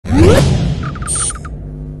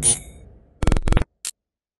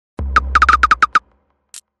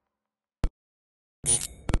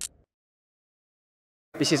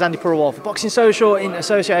This is Andy Purewal for Boxing Social in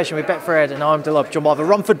association with Betfred, and I'm delighted joined by the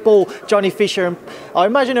Romford Bull, Johnny Fisher. And I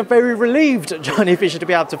imagine a very relieved Johnny Fisher to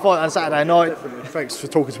be able to fight on Saturday night. Thanks for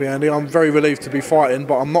talking to me, Andy. I'm very relieved to be fighting,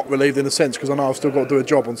 but I'm not relieved in a sense because I know I've still got to do a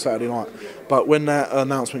job on Saturday night. But when that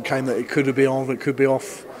announcement came that it could be on, it could be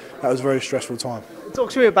off, that was a very stressful time.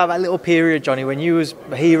 Talk to me about that little period, Johnny, when you was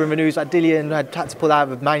hearing the news that Dillian had to pull out,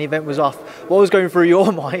 the main event was off. What was going through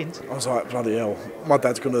your mind? I was like, bloody hell, my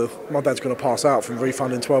dad's gonna pass out from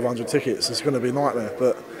refunding 1,200 tickets. It's going to be a nightmare.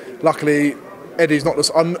 But luckily, Eddie's not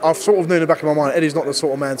the. I've sort of knew in the back of my mind, Eddie's not the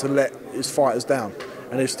sort of man to let his fighters down,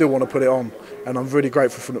 and they still want to put it on. And I'm really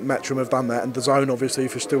grateful for that Matchroom have done that, and DAZN obviously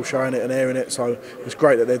for still showing it and airing it. So it's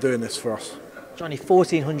great that they're doing this for us. Johnny,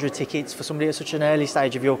 1,400 tickets for somebody at such an early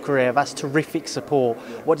stage of your career, that's terrific support.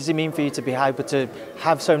 What does it mean for you to be able to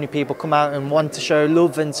have so many people come out and want to show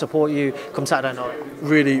love and support you come Saturday night?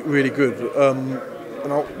 Really, really good.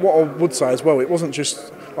 What I would say as well, it wasn't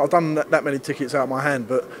just, I've done that many tickets out of my hand,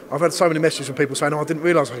 but I've had so many messages from people saying, oh, I didn't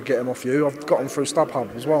realise I could get them off you. I've got them through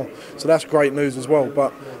StubHub as well. So that's great news as well.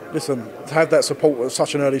 But listen, to have that support at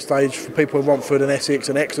such an early stage for people in Romford and Essex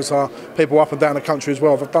and Exeter, people up and down the country as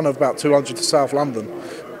well. I've done about 200 to South London,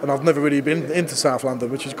 and I've never really been into South London,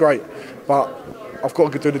 which is great. But I've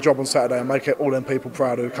got to do the job on Saturday and make all them people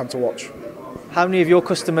proud who come to watch. How many of your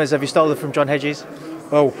customers have you stolen from John Hedges?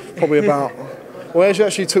 Well, probably about... Well, he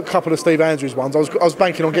actually took a couple of Steve Andrews ones. I was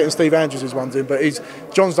banking on getting Steve Andrews' ones in, but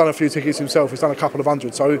John's done a few tickets himself. He's done a couple of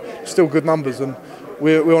hundred, so still good numbers. And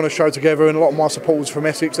we're on a show together, and a lot of my supporters from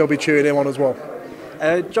Essex, they'll be cheering him on as well.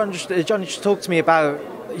 John, just talk to me about,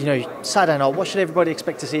 Saturday night. What should everybody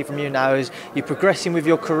expect to see from you now? As you're progressing with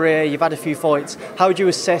your career, you've had a few fights. How would you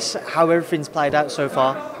assess how everything's played out so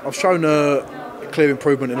far? I've shown a clear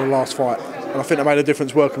improvement in the last fight, and I think that made a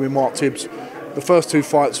difference working with Mark Tibbs. The first two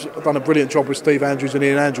fights, I've done a brilliant job with Steve Andrews and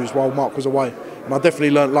Ian Andrews while Mark was away, and I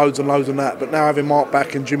definitely learnt loads and loads on that. But now having Mark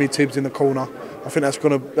back and Jimmy Tibbs in the corner, I think that's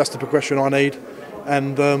the progression I need.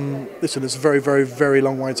 And listen, it's a very, very, very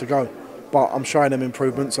long way to go, but I'm showing them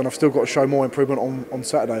improvements, and I've still got to show more improvement on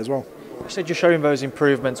Saturday as well. You said you're showing those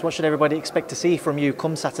improvements. What should everybody expect to see from you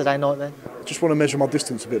come Saturday night then? I just want to measure my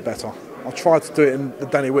distance a bit better. I tried to do it in the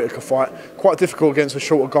Danny Whitaker fight. Quite difficult against a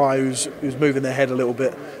shorter guy who's moving their head a little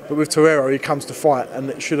bit. But with Torero, he comes to fight,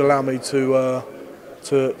 and it should allow me to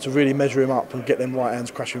really measure him up and get them right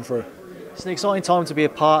hands crashing through. It's an exciting time to be a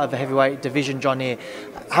part of the heavyweight division, Johnny.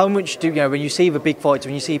 How much do when you see the big fights,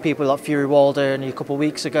 when you see people like Purewal, and a couple of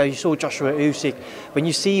weeks ago you saw Joshua Usyk, when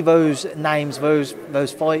you see those names,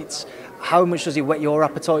 those fights, how much does it whet your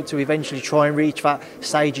appetite to eventually try and reach that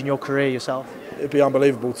stage in your career yourself? It'd be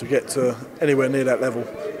unbelievable to get to anywhere near that level.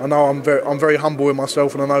 I know I'm very humble with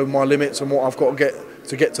myself, and I know my limits and what I've got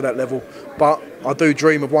to get to that level. But I do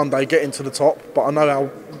dream of one day getting to the top. But I know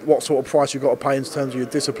what sort of price you've got to pay in terms of your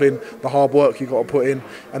discipline, the hard work you've got to put in,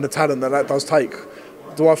 and the talent that does take.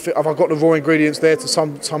 Have I got the raw ingredients there to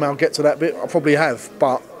somehow get to that bit? I probably have,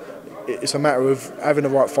 but it's a matter of having the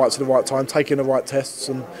right fights at the right time, taking the right tests,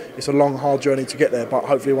 and it's a long, hard journey to get there. But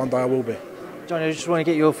hopefully one day I will be. Johnny, I just want to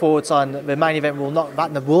get your thoughts on the main event. Will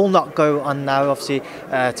not go on now. Obviously,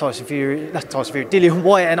 Dillian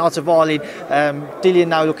Whyte and Otto Wallin. Dillian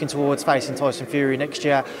now looking towards facing Tyson Fury next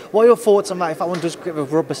year. What are your thoughts on that? If that one does get a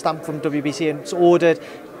rubber stamp from WBC and it's ordered,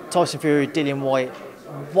 Tyson Fury, Dillian Whyte,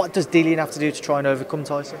 what does Dillian have to do to try and overcome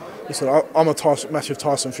Tyson? Listen, I'm a massive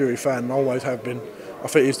Tyson Fury fan, and I always have been. I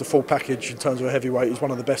think he's the full package in terms of a heavyweight. He's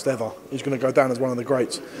one of the best ever. He's going to go down as one of the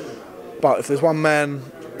greats. But if there's one man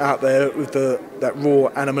out there with that raw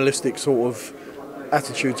animalistic sort of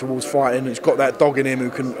attitude towards fighting, who's got that dog in him, who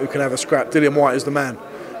can have a scrap, Dillian Whyte is the man.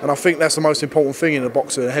 And I think that's the most important thing in a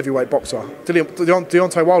boxer, a heavyweight boxer.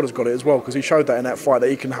 Deontay Wilder's got it as well, because he showed that in that fight that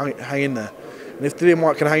he can hang in there. And if Dillian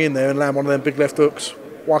Whyte can hang in there and land one of them big left hooks,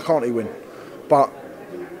 why can't he win? But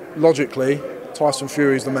logically, Tyson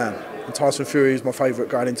Fury is the man, and Tyson Fury is my favourite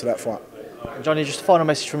going into that fight. Johnny, just a final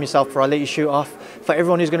message from yourself before I let you shoot off. For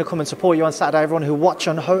everyone who's going to come and support you on Saturday, everyone who watch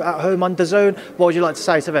at home on DAZN, what would you like to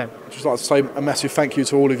say to them? I'd just like to say a massive thank you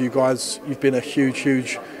to all of you guys. You've been a huge,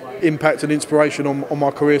 huge impact and inspiration on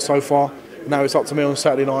my career so far. Now it's up to me on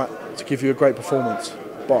Saturday night to give you a great performance.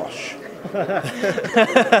 Bosh. Johnny,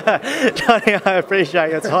 I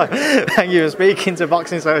appreciate your time. Thank you for speaking to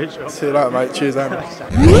Boxing Social. See you later, mate. Cheers, Andy.